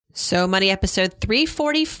So Money episode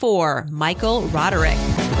 344, Michael Roderick.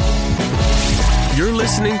 You're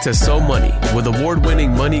listening to So Money with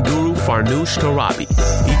award-winning money guru Farnoosh Torabi.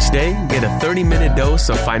 Each day, get a 30-minute dose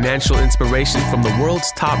of financial inspiration from the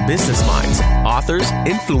world's top business minds, authors,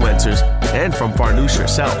 influencers, and from Farnoosh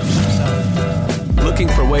herself. Looking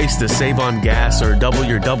for ways to save on gas or double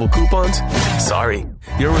your double coupons? Sorry,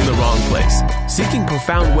 you're in the wrong place. Seeking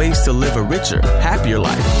profound ways to live a richer, happier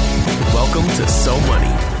life. Welcome to So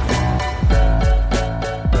Money.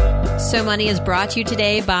 So Money is brought to you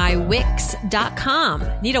today by Wix.com.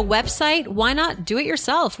 Need a website? Why not do it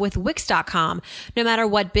yourself with Wix.com? No matter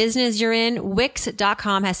what business you're in,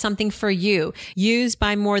 Wix.com has something for you. Used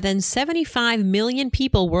by more than 75 million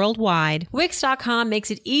people worldwide, Wix.com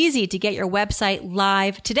makes it easy to get your website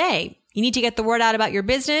live today. You need to get the word out about your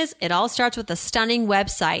business. It all starts with a stunning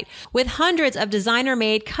website. With hundreds of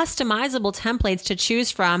designer-made customizable templates to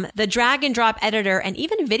choose from, the drag and drop editor, and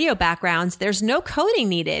even video backgrounds, there's no coding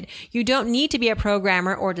needed. You don't need to be a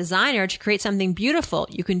programmer or designer to create something beautiful.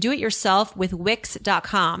 You can do it yourself with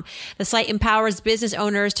Wix.com. The site empowers business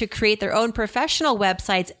owners to create their own professional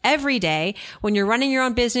websites every day. When you're running your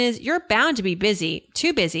own business, you're bound to be busy.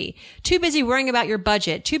 Too busy. Too busy worrying about your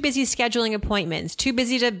budget. Too busy scheduling appointments. Too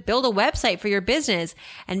busy to build a website for your business.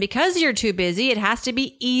 And because you're too busy, it has to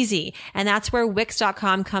be easy. And that's where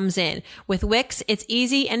Wix.com comes in. With Wix, it's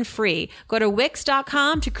easy and free. Go to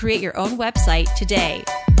Wix.com to create your own website today.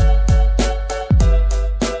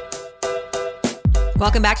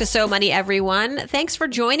 Welcome back to So Money, everyone. Thanks for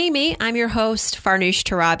joining me. I'm your host, Farnoosh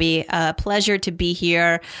Torabi. A pleasure to be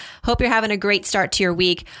here. Hope you're having a great start to your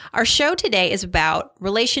week. Our show today is about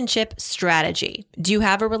relationship strategy. Do you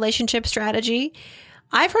have a relationship strategy?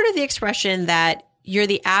 I've heard of the expression that you're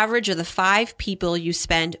the average of the 5 people you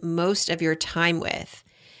spend most of your time with.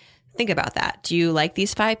 Think about that. Do you like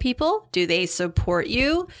these 5 people? Do they support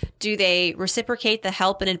you? Do they reciprocate the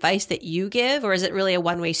help and advice that you give? Or is it really a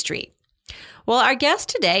one-way street? Well, our guest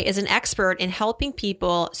today is an expert in helping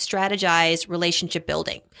people strategize relationship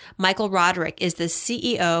building. Michael Roderick is the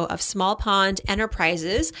CEO of Small Pond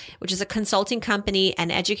Enterprises, which is a consulting company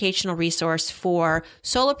and educational resource for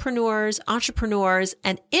solopreneurs, entrepreneurs,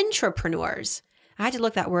 and intrapreneurs. I had to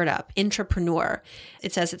look that word up, intrapreneur.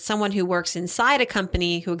 It says it's someone who works inside a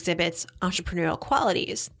company who exhibits entrepreneurial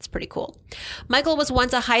qualities. It's pretty cool. Michael was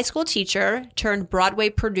once a high school teacher turned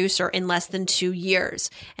Broadway producer in less than 2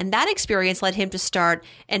 years. And that experience led him to start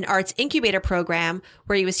an arts incubator program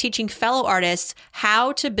where he was teaching fellow artists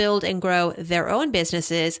how to build and grow their own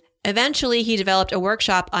businesses. Eventually, he developed a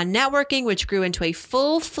workshop on networking, which grew into a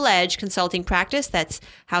full-fledged consulting practice. That's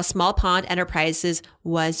how Small Pond Enterprises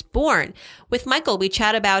was born. With Michael, we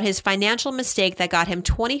chat about his financial mistake that got him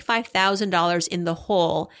 $25,000 in the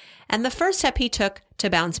hole and the first step he took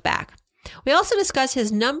to bounce back. We also discuss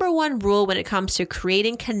his number one rule when it comes to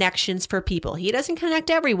creating connections for people. He doesn't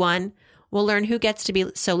connect everyone. We'll learn who gets to be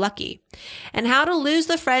so lucky and how to lose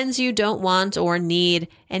the friends you don't want or need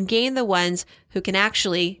and gain the ones who can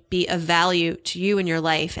actually be of value to you in your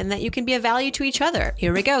life and that you can be of value to each other.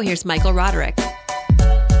 Here we go. Here's Michael Roderick.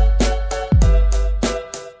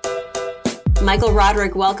 Michael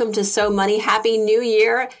Roderick, welcome to So Money. Happy New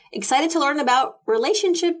Year. Excited to learn about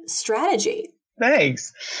relationship strategy.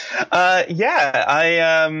 Thanks.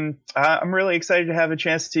 I'm really excited to have a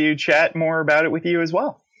chance to chat more about it with you as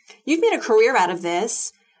well. You've made a career out of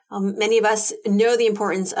this. Many of us know the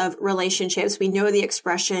importance of relationships. We know the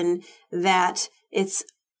expression that it's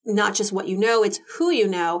not just what you know, it's who you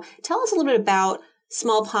know. Tell us a little bit about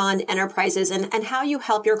Small Pond Enterprises and how you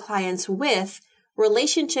help your clients with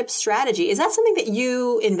relationship strategy. Is that something that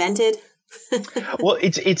you invented? Well,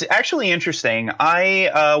 it's actually interesting.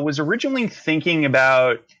 I was originally thinking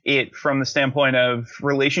about it from the standpoint of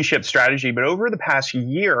relationship strategy, but over the past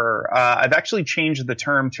year, I've actually changed the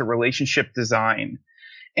term to relationship design.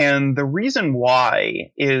 And the reason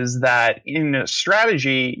why is that in a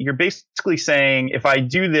strategy, you're basically saying, if I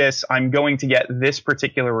do this, I'm going to get this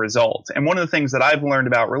particular result. And one of the things that I've learned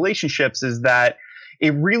about relationships is that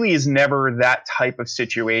it really is never that type of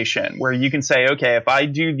situation where you can say, okay, if I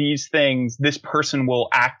do these things, this person will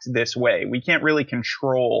act this way. We can't really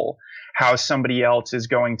control how somebody else is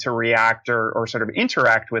going to react or sort of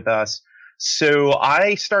interact with us. So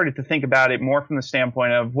I started to think about it more from the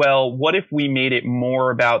standpoint of, well, what if we made it more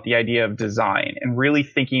about the idea of design and really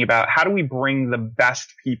thinking about how do we bring the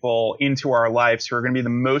best people into our lives who are going to be the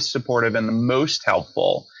most supportive and the most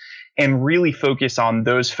helpful, and really focus on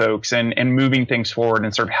those folks and moving things forward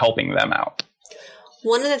and sort of helping them out.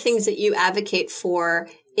 One of the things that you advocate for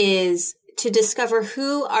is to discover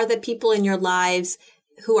who are the people in your lives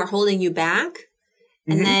who are holding you back,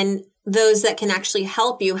 and then those that can actually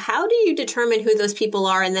help you, how do you determine who those people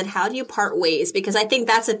are? And then how do you part ways? Because I think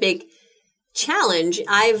that's a big challenge.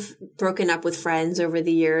 I've broken up with friends over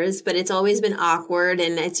the years, but it's always been awkward.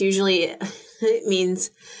 And it's usually, it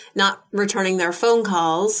means not returning their phone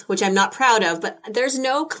calls, which I'm not proud of, but there's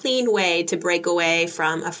no clean way to break away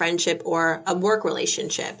from a friendship or a work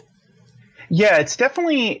relationship. Yeah, it's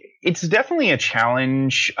definitely a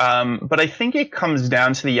challenge, but I think it comes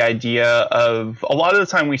down to the idea of a lot of the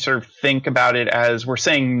time we sort of think about it as we're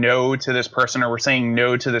saying no to this person or we're saying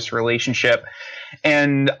no to this relationship.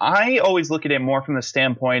 And I always look at it more from the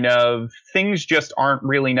standpoint of things just aren't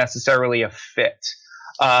really necessarily a fit.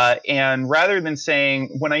 And rather than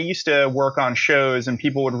saying, when I used to work on shows and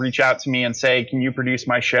people would reach out to me and say, can you produce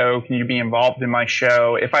my show? Can you be involved in my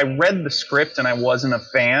show? If I read the script and I wasn't a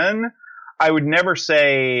fan, I would never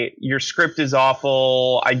say, your script is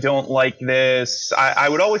awful, I don't like this. I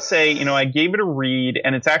would always say, I gave it a read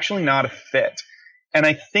and it's actually not a fit. And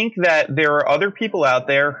I think that there are other people out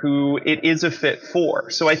there who it is a fit for.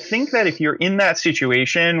 So I think that if you're in that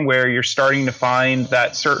situation where you're starting to find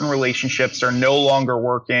that certain relationships are no longer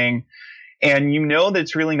working and that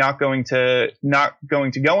it's really not going to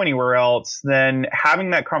go anywhere else, then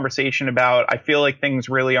having that conversation about, I feel like things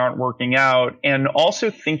really aren't working out, and also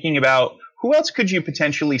thinking about, who else could you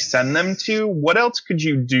potentially send them to? What else could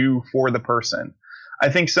you do for the person? I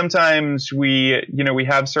think sometimes we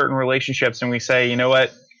have certain relationships and we say, you know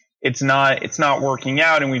what, it's not working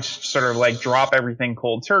out, and we just sort of like drop everything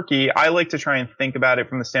cold turkey. I like to try and think about it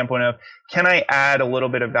from the standpoint of, can I add a little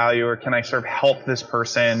bit of value, or can I sort of help this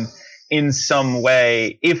person in some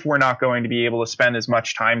way if we're not going to be able to spend as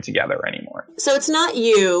much time together anymore? So it's not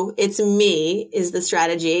you, it's me is the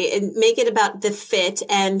strategy. And make it about the fit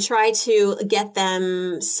and try to get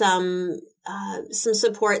them some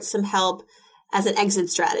support, some help as an exit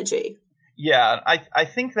strategy. Yeah, I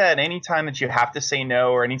think that anytime that you have to say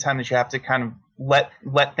no, or anytime that you have to kind of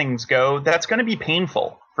let things go, that's going to be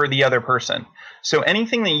painful for the other person. So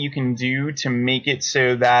anything that you can do to make it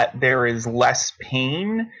so that there is less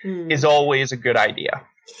pain is always a good idea.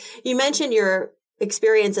 You mentioned your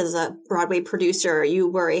experience as a Broadway producer. You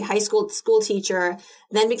were a high school teacher,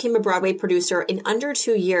 then became a Broadway producer in under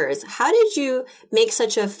 2 years. How did you make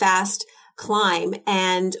such a fast climb?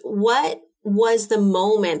 And what was the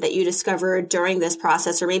moment that you discovered during this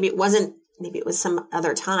process? Or maybe it was some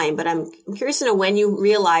other time, but I'm curious to know when you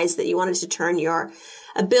realized that you wanted to turn your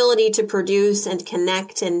ability to produce and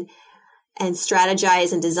connect and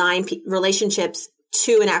strategize and design relationships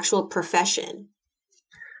to an actual profession.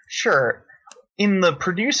 Sure. In the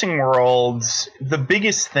producing world, the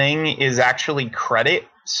biggest thing is actually credit.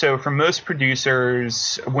 So for most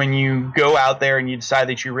producers, when you go out there and you decide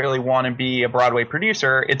that you really want to be a Broadway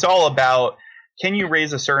producer, it's all about, can you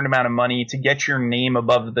raise a certain amount of money to get your name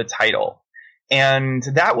above the title? And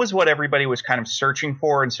that was what everybody was kind of searching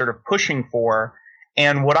for and sort of pushing for.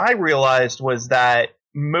 And what I realized was that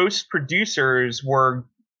most producers were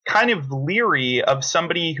kind of leery of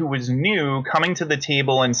somebody who was new coming to the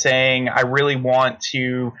table and saying, I really want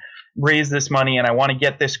to raise this money and I want to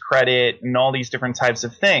get this credit and all these different types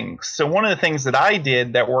of things. So one of the things that I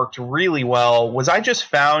did that worked really well was I just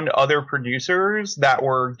found other producers that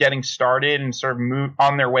were getting started and sort of moved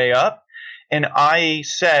on their way up. And I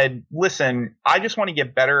said, listen, I just want to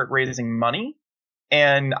get better at raising money,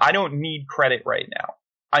 and I don't need credit right now.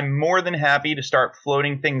 I'm more than happy to start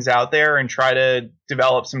floating things out there and try to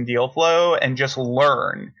develop some deal flow and just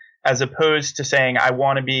learn, as opposed to saying, I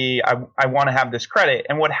want to have this credit.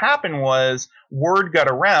 And what happened was, word got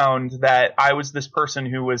around that I was this person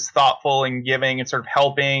who was thoughtful and giving and sort of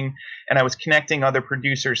helping, and I was connecting other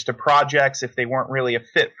producers to projects if they weren't really a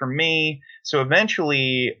fit for me. So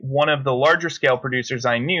eventually, one of the larger scale producers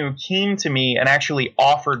I knew came to me and actually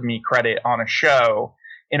offered me credit on a show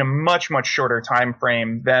in a much, much shorter time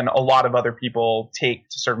frame than a lot of other people take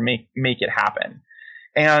to sort of make it happen.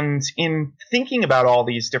 And in thinking about all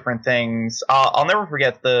these different things, I'll never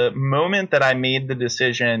forget the moment that I made the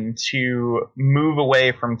decision to move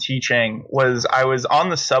away from teaching. Was I was on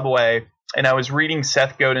the subway and I was reading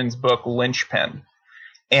Seth Godin's book, Lynchpin.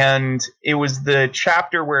 And it was the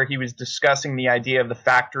chapter where he was discussing the idea of the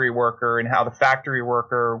factory worker and how the factory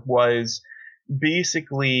worker was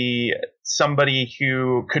basically somebody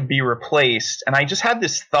who could be replaced. And I just had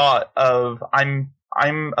this thought of, I'm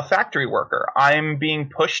a factory worker. I'm being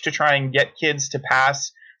pushed to try and get kids to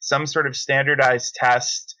pass some sort of standardized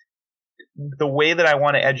test. The way that I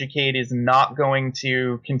want to educate is not going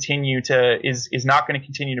to continue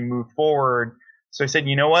to move forward. So I said,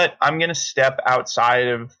 you know what? I'm going to step outside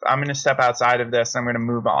of this. I'm going to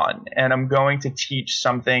move on, and I'm going to teach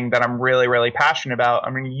something that I'm really, really passionate about.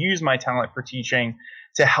 I'm going to use my talent for teaching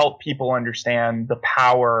to help people understand the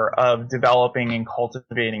power of developing and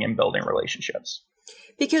cultivating and building relationships.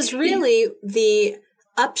 Because really the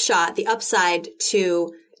upside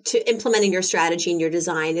to implementing your strategy and your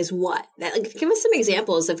design is what? Give us some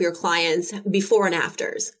examples of your clients before and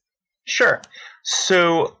afters. Sure.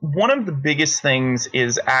 So one of the biggest things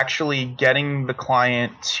is actually getting the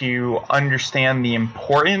client to understand the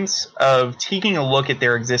importance of taking a look at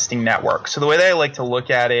their existing network. So the way that I like to look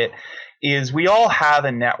at it is we all have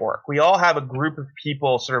a network. We all have a group of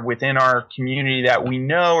people sort of within our community that we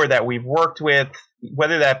know or that we've worked with,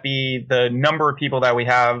 whether that be the number of people that we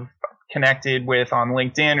have connected with on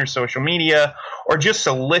LinkedIn or social media, or just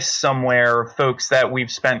a list somewhere of folks that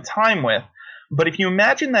we've spent time with. But if you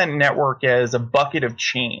imagine that network as a bucket of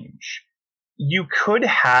change, you could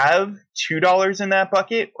have $2 in that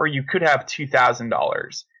bucket, or you could have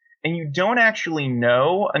 $2,000. And you don't actually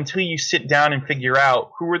know until you sit down and figure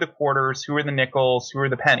out who are the quarters, who are the nickels, who are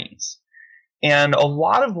the pennies. And a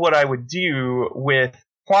lot of what I would do with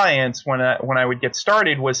clients when I would get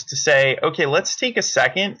started was to say, okay, let's take a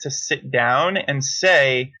second to sit down and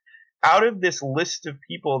say, out of this list of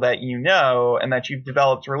people that you know and that you've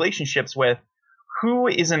developed relationships with, who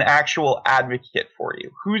is an actual advocate for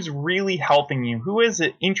you? Who's really helping you? Who is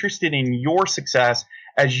interested in your success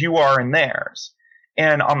as you are in theirs?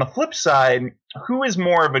 And on the flip side, who is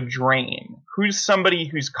more of a drain? Who's somebody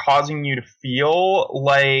who's causing you to feel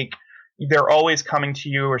like they're always coming to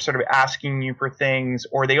you or sort of asking you for things,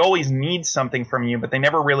 or they always need something from you, but they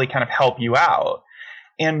never really kind of help you out?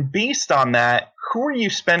 And based on that, who are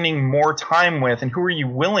you spending more time with, and who are you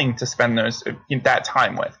willing to spend that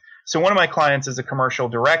time with? So one of my clients is a commercial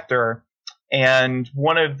director, and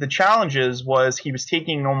one of the challenges was he was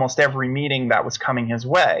taking almost every meeting that was coming his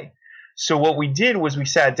way. So what we did was we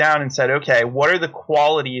sat down and said, okay, what are the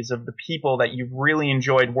qualities of the people that you've really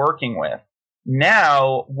enjoyed working with?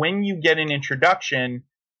 Now, when you get an introduction,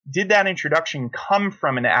 did that introduction come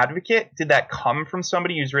from an advocate? Did that come from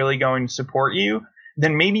somebody who's really going to support you?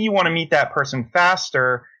 Then maybe you want to meet that person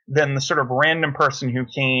faster than the sort of random person who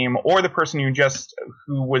came, or the person who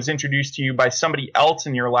was introduced to you by somebody else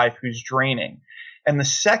in your life who's draining. And the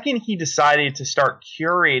second he decided to start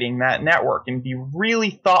curating that network and be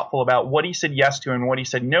really thoughtful about what he said yes to and what he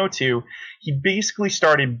said no to, he basically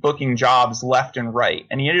started booking jobs left and right.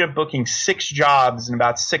 And he ended up booking 6 jobs in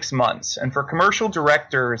about 6 months. And for commercial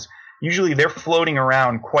directors, usually they're floating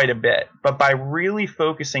around quite a bit. But by really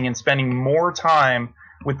focusing and spending more time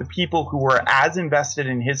with the people who were as invested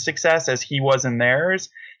in his success as he was in theirs,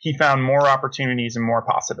 he found more opportunities and more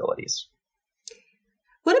possibilities.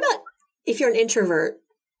 What about if you're an introvert?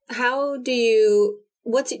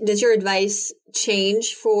 Does your advice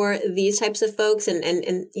change for these types of folks? And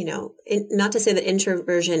not to say that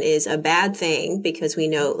introversion is a bad thing, because we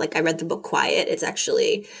know, like I read the book Quiet, it's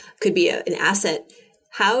actually could be an asset.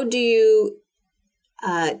 How do you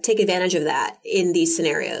take advantage of that in these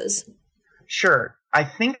scenarios? Sure. I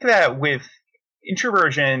think that with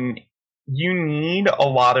introversion, you need a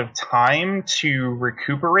lot of time to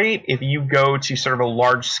recuperate if you go to sort of a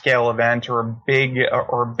large scale event or a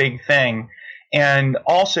big thing. And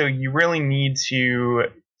also you really need to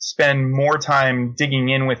spend more time digging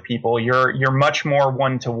in with people. You're much more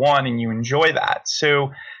one-to-one, and you enjoy that.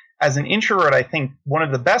 So as an introvert, I think one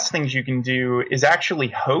of the best things you can do is actually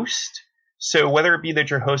host. So whether it be that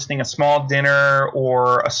you're hosting a small dinner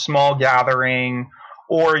or a small gathering,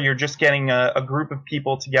 or you're just getting a group of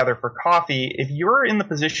people together for coffee, if you're in the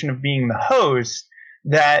position of being the host,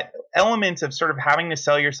 that element of sort of having to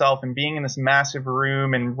sell yourself and being in this massive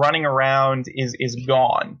room and running around is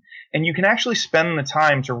gone. And you can actually spend the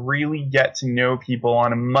time to really get to know people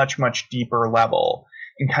on a much, much deeper level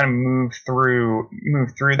and kind of move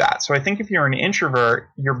through that. So I think if you're an introvert,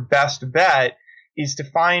 your best bet is to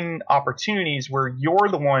find opportunities where you're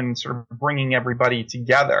the one sort of bringing everybody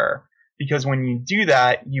together. Because when you do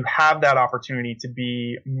that, you have that opportunity to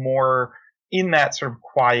be more in that sort of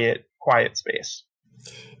quiet space.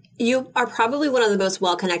 You are probably one of the most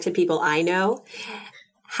well-connected people I know.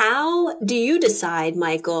 How do you decide,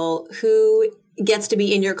 Michael, who gets to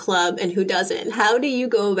be in your club and who doesn't? How do you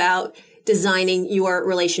go about designing your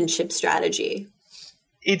relationship strategy?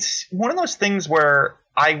 It's one of those things where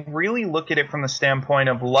I really look at it from the standpoint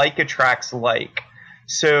of like attracts like.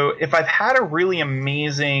 So if I've had a really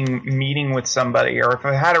amazing meeting with somebody, or if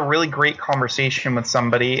I've had a really great conversation with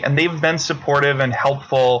somebody and they've been supportive and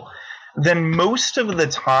helpful, then most of the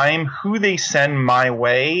time who they send my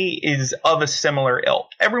way is of a similar ilk.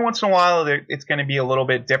 Every once in a while, it's going to be a little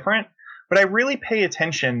bit different, but I really pay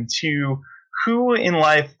attention to who in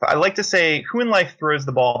life, I like to say, who in life throws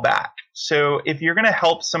the ball back. So if you're going to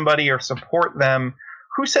help somebody or support them,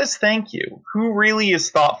 who says thank you? Who really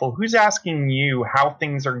is thoughtful? Who's asking you how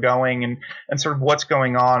things are going and sort of what's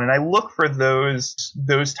going on? And I look for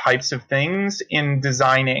those types of things in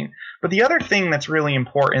designing. But the other thing that's really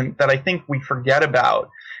important that I think we forget about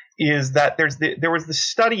is that there was the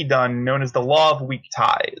study done known as the law of weak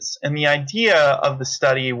ties. And the idea of the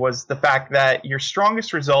study was the fact that your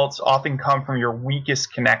strongest results often come from your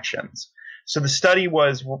weakest connections. So the study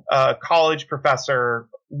was a college professor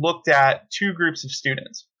looked at two groups of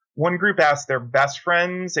students. One group asked their best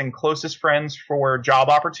friends and closest friends for job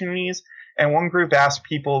opportunities, and one group asked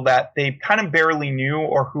people that they kind of barely knew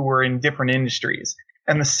or who were in different industries.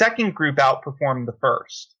 And the second group outperformed the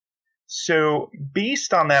first. So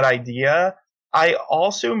based on that idea, I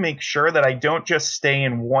also make sure that I don't just stay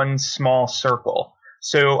in one small circle.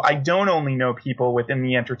 So I don't only know people within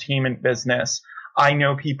the entertainment business. I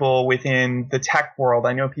know people within the tech world.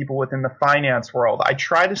 I know people within the finance world. I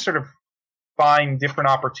try to sort of find different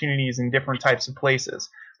opportunities in different types of places.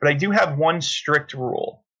 But I do have one strict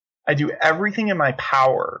rule. I do everything in my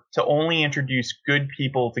power to only introduce good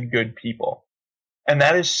people to good people. And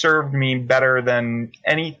that has served me better than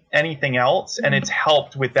anything else. And it's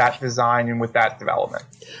helped with that design and with that development.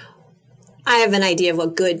 I have an idea of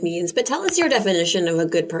what good means, but tell us your definition of a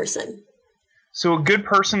good person. So a good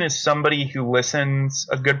person is somebody who listens.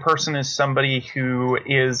 A good person is somebody who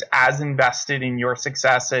is as invested in your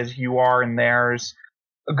success as you are in theirs.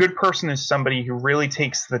 A good person is somebody who really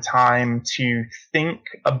takes the time to think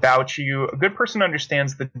about you. A good person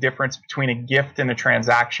understands the difference between a gift and a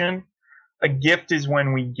transaction. A gift is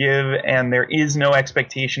when we give and there is no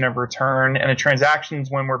expectation of return. And a transaction is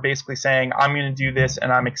when we're basically saying, I'm going to do this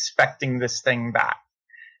and I'm expecting this thing back.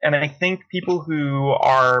 And I think people who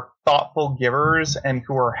are thoughtful givers and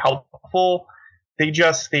who are helpful, they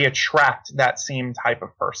attract that same type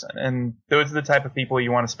of person. And those are the type of people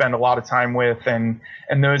you want to spend a lot of time with. And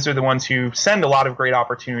those are the ones who send a lot of great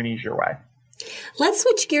opportunities your way. Let's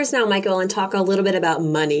switch gears now, Michael, and talk a little bit about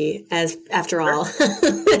money, as after all,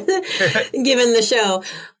 given the show.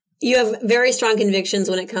 You have very strong convictions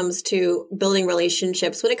when it comes to building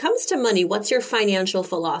relationships. When it comes to money, what's your financial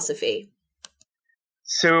philosophy?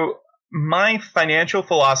 So my financial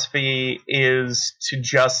philosophy is to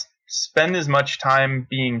just spend as much time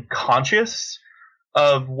being conscious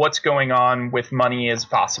of what's going on with money as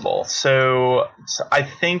possible. So I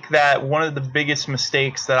think that one of the biggest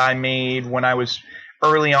mistakes that I made when I was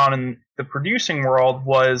early on in the producing world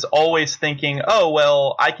was always thinking, oh,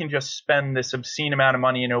 well, I can just spend this obscene amount of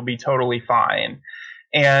money and it'll be totally fine.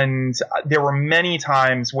 And there were many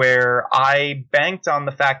times where I banked on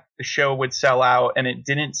the fact the show would sell out and it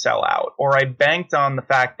didn't sell out. Or I banked on the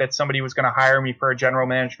fact that somebody was going to hire me for a general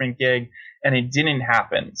management gig and it didn't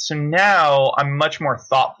happen. So now I'm much more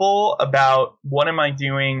thoughtful about what am I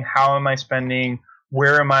doing? How am I spending?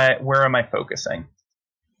 Where am I focusing?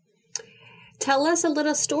 Tell us a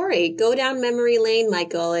little story. Go down memory lane,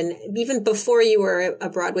 Michael. And even before you were a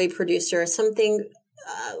Broadway producer, something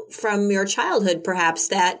from your childhood, perhaps,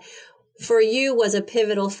 that for you was a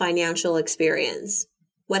pivotal financial experience.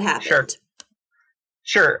 What happened?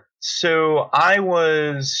 Sure. So I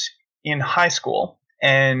was in high school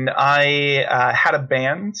and I had a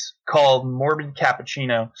band called Morbid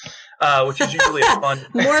Cappuccino, which is usually a fun.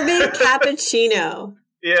 Morbid Cappuccino.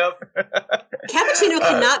 Yep. Cappuccino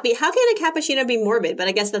cannot be. How can a cappuccino be morbid? But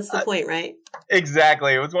I guess that's the point, right?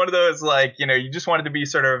 Exactly. It was one of those, like, you just wanted to be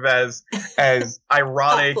sort of as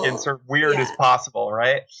ironic and sort of weird as possible,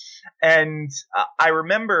 right? And I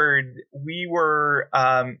remembered we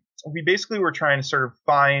basically were trying to sort of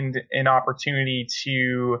find an opportunity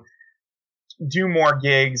to do more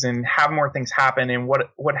gigs and have more things happen. And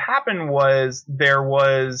what happened was there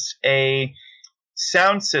was a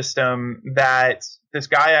sound system that this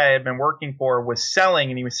guy I had been working for was selling,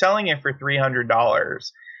 and he was selling it for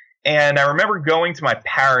 $300. And I remember going to my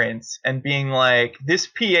parents and being like, this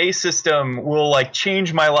PA system will like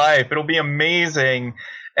change my life. It'll be amazing.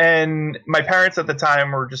 And my parents at the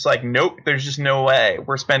time were just like, nope, there's just no way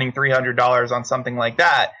we're spending $300 on something like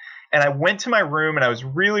that. And I went to my room and I was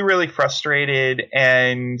really, really frustrated.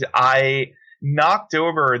 And I knocked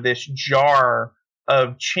over this jar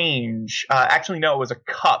of change. Actually, no, it was a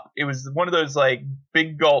cup. It was one of those like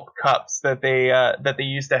big gulp cups that they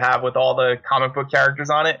used to have with all the comic book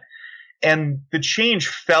characters on it. And the change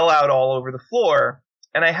fell out all over the floor.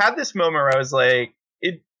 And I had this moment where I was like,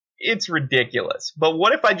 it's ridiculous. But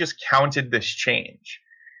what if I just counted this change?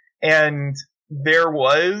 And there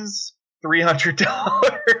was $300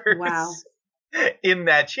 Wow. in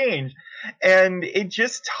that change. And it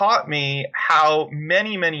just taught me how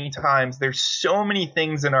many, many times there's so many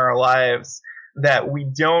things in our lives that we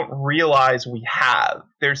don't realize we have.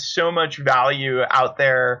 There's so much value out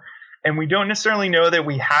there, and we don't necessarily know that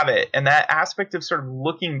we have it. And that aspect of sort of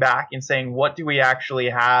looking back and saying, what do we actually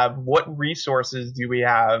have? What resources do we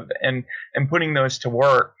have? And putting those to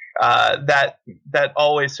work, that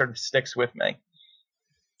always sort of sticks with me.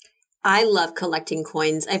 I love collecting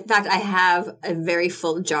coins. In fact, I have a very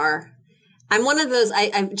full jar. I'm one of those,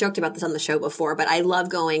 I've joked about this on the show before, but I love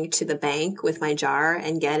going to the bank with my jar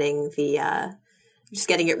and getting just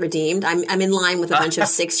getting it redeemed. I'm in line with a bunch of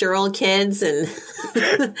 6-year-old kids, and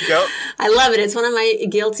Yep. I love it. It's one of my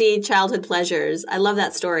guilty childhood pleasures. I love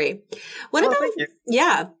that story. What about, thank you.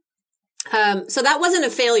 yeah. So that wasn't a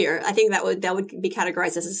failure. I think that would be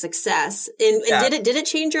categorized as a success. And Yeah. did it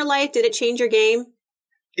change your life? Did it change your game?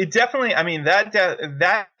 It definitely, I mean, that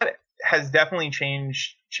has definitely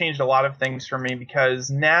changed a lot of things for me, because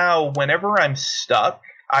now whenever I'm stuck,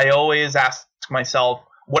 I always ask myself,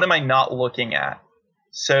 what am I not looking at?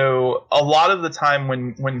 So a lot of the time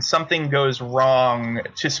when something goes wrong,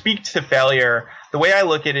 to speak to failure, the way I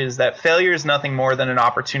look at it is that failure is nothing more than an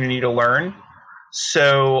opportunity to learn.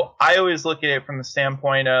 So I always look at it from the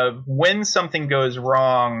standpoint of, when something goes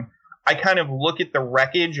wrong, I kind of look at the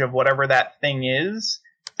wreckage of whatever that thing is,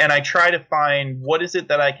 and I try to find what is it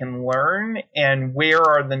that I can learn and where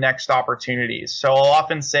are the next opportunities. So I'll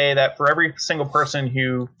often say that for every single person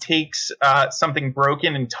who takes something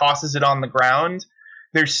broken and tosses it on the ground,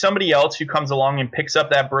 there's somebody else who comes along and picks up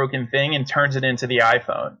that broken thing and turns it into the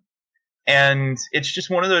iPhone. And it's just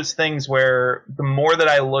one of those things where the more that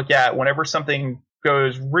I look at whenever something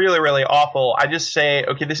goes really, really awful, I just say,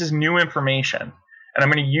 okay, this is new information. And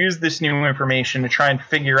I'm going to use this new information to try and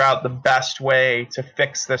figure out the best way to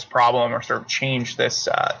fix this problem, or sort of change this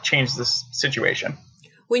situation.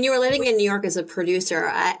 When you were living in New York as a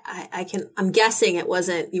producer, I'm guessing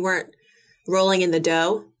you weren't rolling in the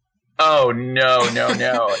dough. Oh, no. One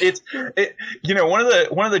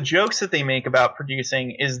of the jokes that they make about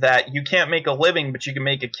producing is that you can't make a living, but you can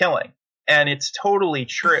make a killing. And it's totally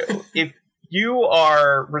true. If you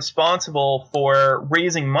are responsible for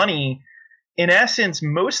raising money, in essence,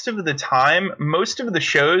 most of the time, most of the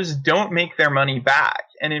shows don't make their money back.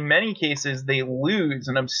 And in many cases, they lose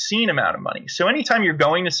an obscene amount of money. So anytime you're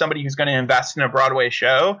going to somebody who's going to invest in a Broadway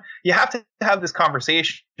show, you have to have this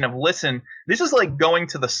conversation of, listen, this is like going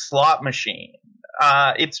to the slot machine.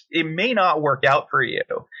 It may not work out for you.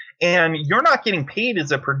 And you're not getting paid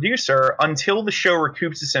as a producer until the show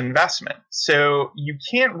recoups its investment. So you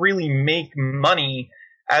can't really make money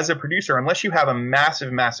as a producer unless you have a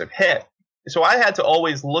massive, massive hit. So I had to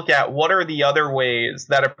always look at what are the other ways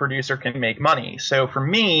that a producer can make money. So for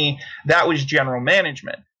me, that was general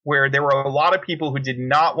management, where there were a lot of people who did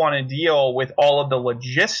not want to deal with all of the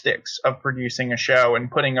logistics of producing a show and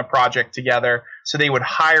putting a project together. So they would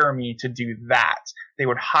hire me to do that. They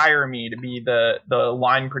would hire me to be the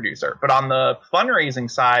line producer. But on the fundraising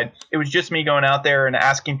side, it was just me going out there and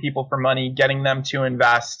asking people for money, getting them to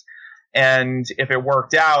invest. And if it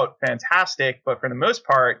worked out, fantastic. But for the most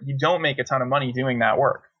part, you don't make a ton of money doing that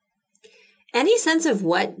work. Any sense of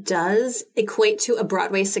what does equate to a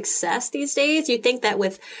Broadway success these days? You think that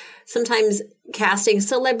with sometimes casting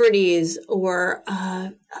celebrities or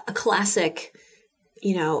a classic,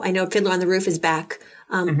 I know Fiddler on the Roof is back.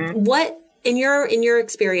 What, in your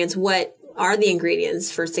experience, what are the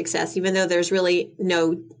ingredients for success? Even though there's really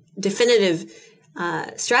no definitive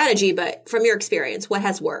strategy, but from your experience, what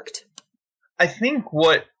has worked? I think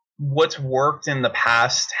what's worked in the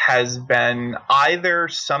past has been either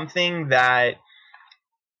something that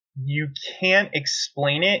you can't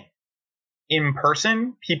explain it in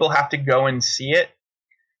person. People have to go and see it.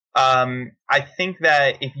 I think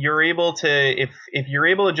that if you're able to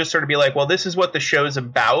just sort of be like, well, this is what the show's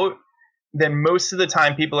about, then most of the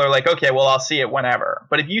time people are like, okay, well, I'll see it whenever.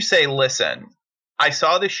 But if you say, listen, I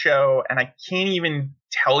saw this show and I can't even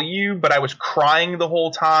tell you, but I was crying the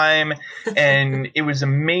whole time and it was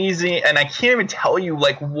amazing. And I can't even tell you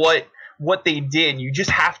like what they did. You just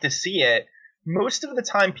have to see it. Most of the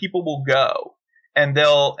time people will go and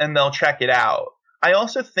they'll check it out. I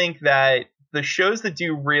also think that the shows that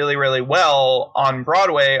do really, really well on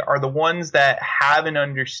Broadway are the ones that have an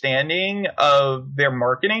understanding of their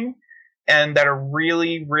marketing and that are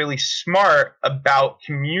really, really smart about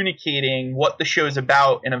communicating what the show is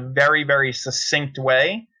about in a very, very succinct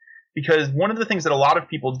way because one of the things that a lot of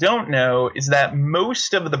people don't know is that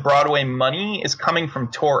most of the Broadway money is coming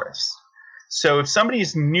from tourists. So if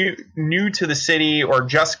somebody's new to the city or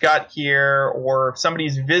just got here, or if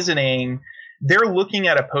somebody's visiting, they're looking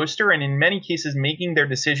at a poster and in many cases making their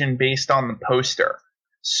decision based on the poster.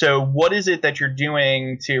 So what is it that you're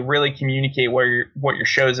doing to really communicate what your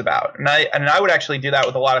show's about? And I would actually do that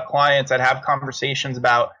with a lot of clients. I'd have conversations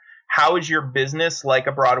about, how is your business like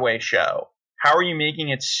a Broadway show? How are you making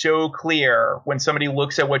it so clear when somebody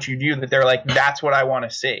looks at what you do that they're like, that's what I want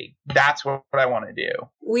to see. That's what I want to do.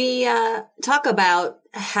 We talk about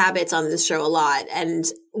habits on this show a lot. And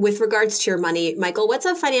with regards to your money, Michael, what's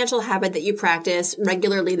a financial habit that you practice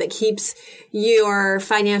regularly that keeps your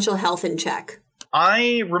financial health in check?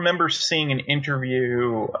 I remember seeing an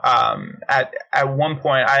interview at one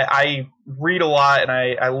point. I read a lot and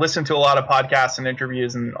I listen to a lot of podcasts and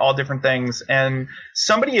interviews and all different things. And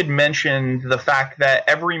somebody had mentioned the fact that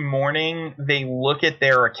every morning they look at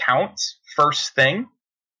their account first thing.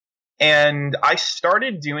 And I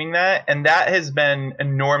started doing that, and that has been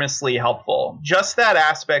enormously helpful. Just that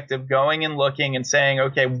aspect of going and looking and saying,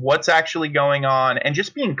 okay, what's actually going on, and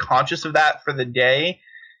just being conscious of that for the day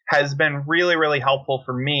has been really, really helpful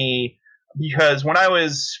for me, because when I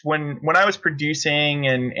was producing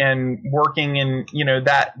and working in,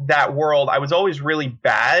 that world, I was always really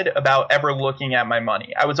bad about ever looking at my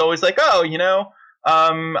money. I was always like,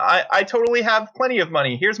 I totally have plenty of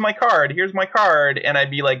money. Here's my card. And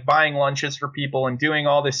I'd be like buying lunches for people and doing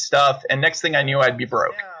all this stuff. And next thing I knew, I'd be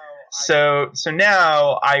broke. So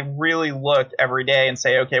now I really look every day and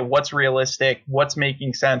say, okay, what's realistic? What's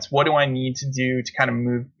making sense? What do I need to do to kind of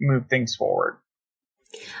move things forward?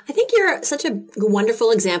 I think you're such a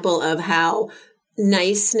wonderful example of how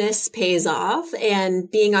niceness pays off, and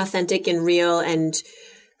being authentic and real and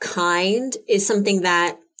kind is something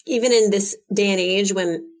that even in this day and age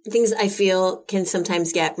when things I feel can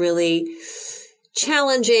sometimes get really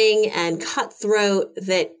challenging and cutthroat,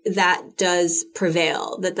 that does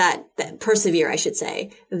prevail, that persevere, I should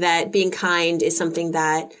say, that being kind is something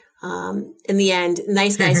that, in the end,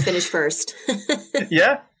 nice guys finish first.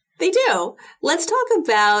 Yeah. They do. Let's talk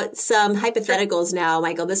about some hypotheticals now,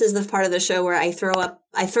 Michael. This is the part of the show where I throw up.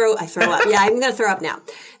 Yeah, I'm going to throw up now.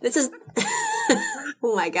 This is,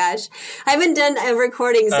 oh my gosh. I haven't done a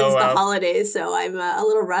recording since the holidays, so I'm a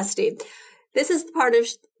little rusty. This is the part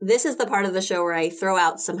of the show where I throw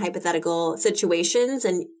out some hypothetical situations,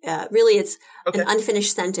 and really it's an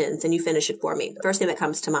unfinished sentence, and you finish it for me. First thing that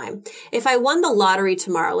comes to mind. If I won the lottery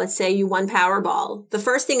tomorrow, let's say you won Powerball, the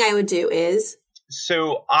first thing I would do is...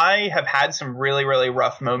 So I have had some really, really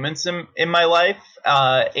rough moments in my life,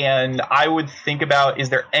 and I would think about, is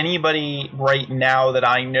there anybody right now that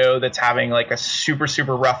I know that's having like a super,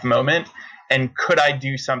 super rough moment, and could I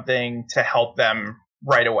do something to help them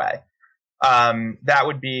right away? That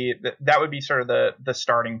would be sort of the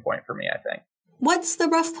starting point for me, I think. What's the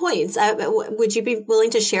rough points? Would you be willing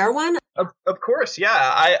to share one? Of course,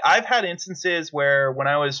 yeah. I've had instances where when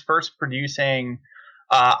I was first producing,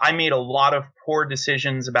 I made a lot of poor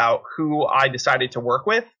decisions about who I decided to work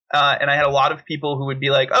with. And I had a lot of people who would be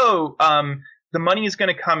like, the money is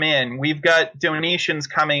going to come in. We've got donations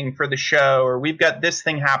coming for the show, or we've got this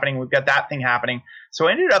thing happening. We've got that thing happening. So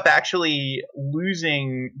I ended up actually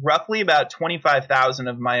losing roughly about $25,000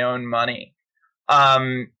 of my own money.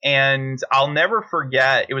 And I'll never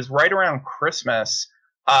forget, it was right around Christmas.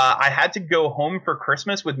 I had to go home for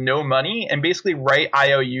Christmas with no money and basically write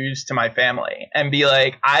IOUs to my family and be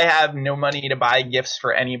like, I have no money to buy gifts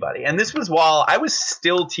for anybody. And this was while I was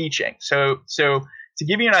still teaching. So to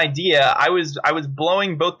give you an idea, I was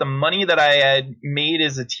blowing both the money that I had made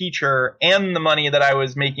as a teacher and the money that I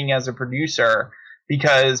was making as a producer,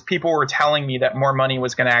 because people were telling me that more money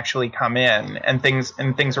was going to actually come in and things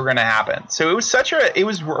were going to happen. So it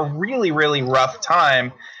was a really, really rough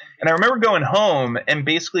time. And I remember going home and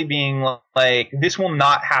basically being like, this will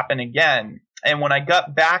not happen again. And when I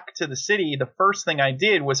got back to the city, the first thing I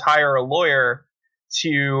did was hire a lawyer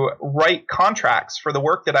to write contracts for the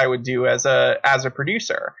work that I would do as a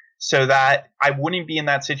producer, so that I wouldn't be in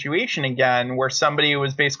that situation again where somebody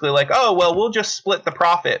was basically like, oh, well, we'll just split the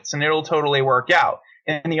profits and it'll totally work out.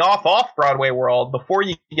 In the off Broadway world, before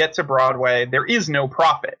you get to Broadway, there is no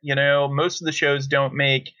profit. Most of the shows don't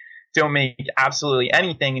make absolutely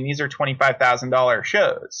anything, and these are $25,000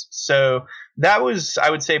 shows. So that was, I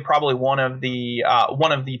would say, probably one of the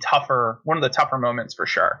tougher moments for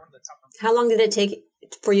sure. How long did it take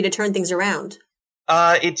for you to turn things around?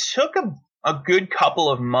 It took a good couple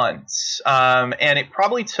of months, and it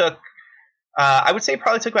probably took I would say it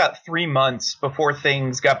probably took about 3 months before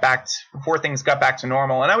things got back to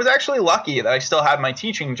normal. And I was actually lucky that I still had my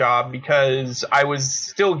teaching job because I was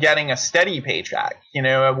still getting a steady paycheck.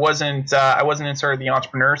 I wasn't in sort of the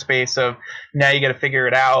entrepreneur space of now you got to figure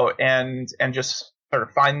it out and just sort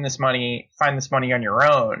of find this money on your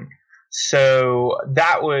own. So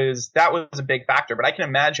that was a big factor. But I can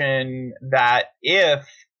imagine that if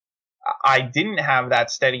I didn't have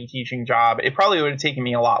that steady teaching job, it probably would have taken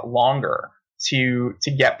me a lot longer to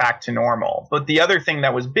get back to normal. But the other thing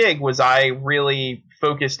that was big was I really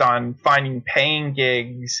focused on finding paying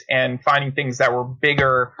gigs and finding things that were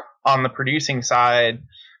bigger on the producing side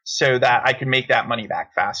so that I could make that money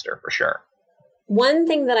back faster, for sure. One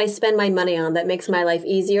thing that I spend my money on that makes my life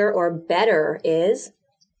easier or better is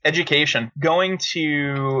education. Going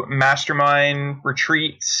to mastermind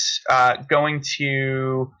retreats, going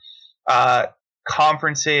to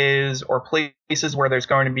conferences or places where there's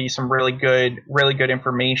going to be some really good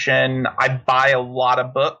information. I buy a lot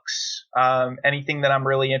of books. Anything that I'm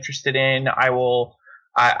really interested in,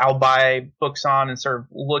 I'll buy books on and sort of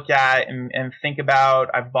look at and think about.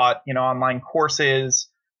 I've bought, online courses,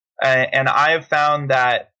 and I have found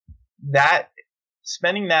that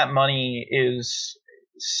spending that money is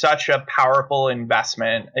such a powerful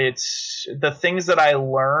investment. It's the things that I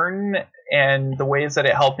learn and the ways that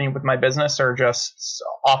it helped me with my business are just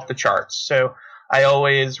off the charts. So I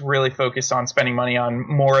always really focus on spending money on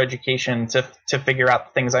more education to figure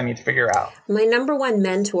out the things I need to figure out. My number one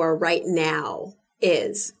mentor right now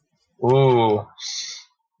is? Ooh,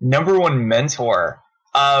 number one mentor.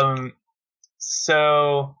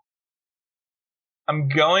 So I'm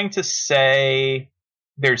going to say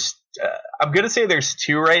there's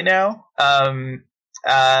two right now.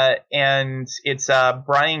 And it's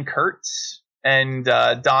Brian Kurtz and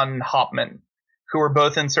Don Hopman, who are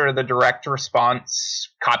both in sort of the direct response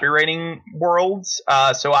copywriting worlds.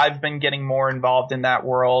 So I've been getting more involved in that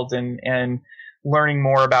world and learning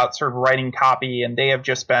more about sort of writing copy, and they have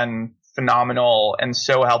just been phenomenal and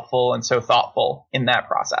so helpful and so thoughtful in that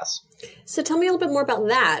process. So tell me a little bit more about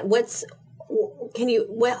that.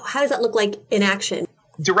 How does that look like in action?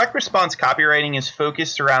 Direct response copywriting is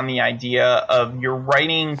focused around the idea of you're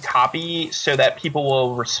writing copy so that people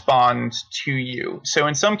will respond to you. So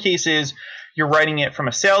in some cases, you're writing it from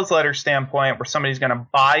a sales letter standpoint where somebody's going to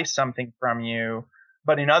buy something from you.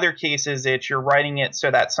 But in other cases, you're writing it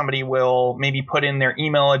so that somebody will maybe put in their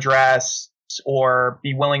email address or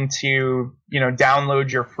be willing to,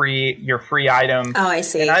 download your free item. Oh, I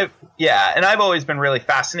see. And I've always been really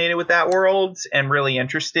fascinated with that world and really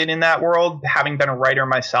interested in that world, having been a writer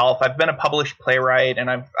myself. I've been a published playwright, and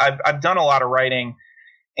I've done a lot of writing.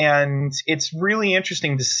 And it's really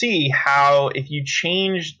interesting to see how if you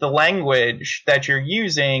change the language that you're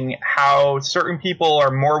using, how certain people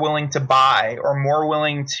are more willing to buy or more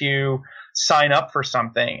willing to sign up for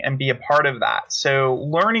something and be a part of that. So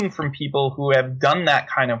learning from people who have done that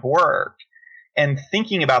kind of work and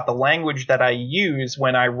thinking about the language that I use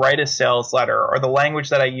when I write a sales letter or the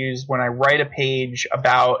language that I use when I write a page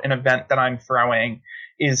about an event that I'm throwing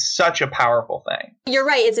is such a powerful thing. You're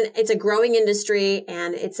right. It's a growing industry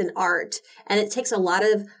and it's an art, and it takes a lot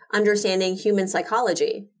of understanding human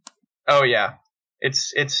psychology. Oh yeah.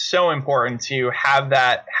 It's so important to have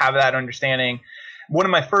that understanding. One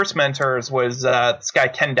of my first mentors was this guy,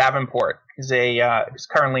 Ken Davenport, who's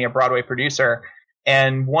currently a Broadway producer.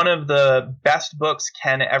 And one of the best books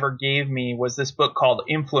Ken ever gave me was this book called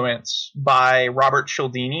Influence by Robert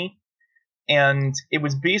Cialdini. And it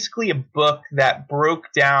was basically a book that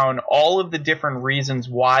broke down all of the different reasons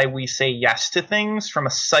why we say yes to things from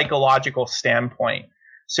a psychological standpoint.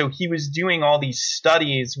 So he was doing all these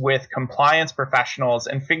studies with compliance professionals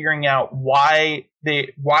and figuring out why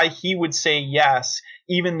he would say yes,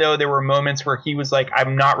 even though there were moments where he was like,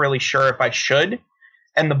 I'm not really sure if I should.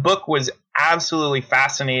 And the book was absolutely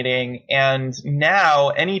fascinating. And now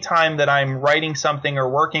anytime that I'm writing something or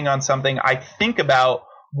working on something, I think about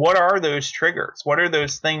what are those triggers? What are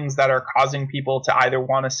those things that are causing people to either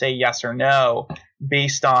want to say yes or no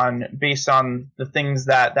based on the things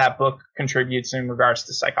that book contributes in regards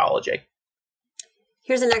to psychology?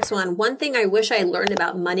 Here's the next one. One thing I wish I learned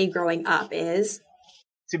about money growing up is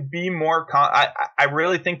to be more I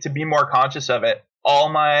really think to be more conscious of it.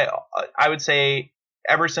 I would say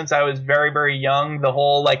ever since I was very, very young, the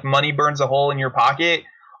whole like money burns a hole in your pocket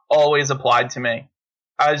always applied to me.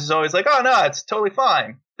 I was always like, oh no, it's totally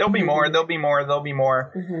fine. There'll be more, there'll be more, there'll be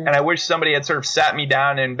more. Mm-hmm. And I wish somebody had sort of sat me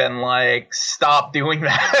down and been like, stop doing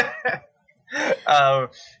that.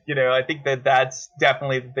 I think that's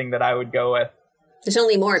definitely the thing that I would go with. There's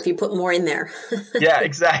only more if you put more in there. Yeah,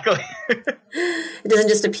 exactly. It doesn't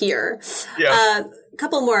just appear. Yeah. A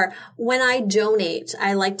couple more. When I donate,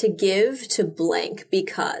 I like to give to blank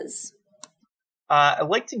because. I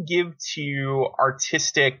like to give to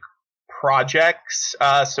artistic projects.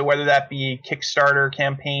 So whether that be Kickstarter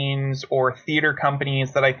campaigns or theater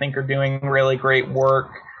companies that I think are doing really great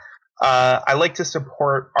work. I like to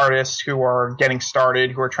support artists who are getting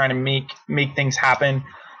started, who are trying to make things happen.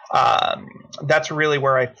 That's really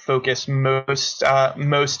where I focus most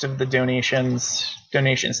of the donations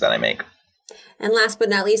that I make. And last but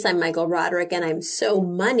not least, I'm Michael Roderick, and I'm so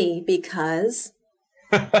money because.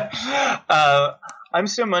 I'm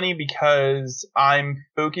so money because I'm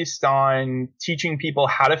focused on teaching people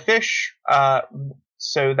how to fish,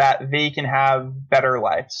 so that they can have better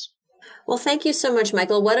lives. Well, thank you so much,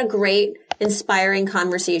 Michael. What a great, inspiring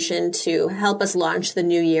conversation to help us launch the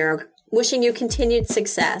new year. Wishing you continued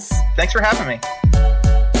success. Thanks for having me.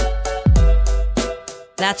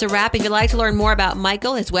 That's a wrap. If you'd like to learn more about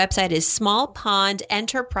Michael, his website is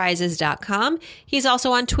smallpondenterprises.com. He's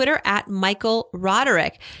also on Twitter at Michael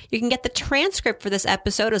Roderick. You can get the transcript for this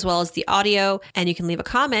episode as well as the audio, and you can leave a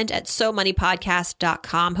comment at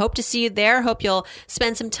somoneypodcast.com. Hope to see you there. Hope you'll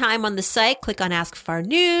spend some time on the site. Click on Ask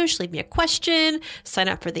Farnoosh, leave me a question, sign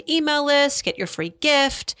up for the email list, get your free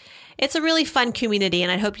gift. It's a really fun community, and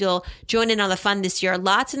I hope you'll join in on the fun this year.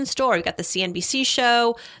 Lots in store. We've got the CNBC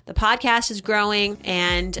show, the podcast is growing,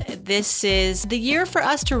 and this is the year for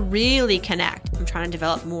us to really connect. I'm trying to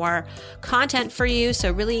develop more content for you,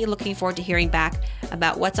 so really looking forward to hearing back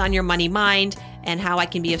about what's on your money mind and how I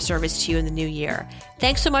can be of service to you in the new year.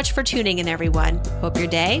 Thanks so much for tuning in, everyone. Hope your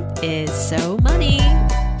day is so money.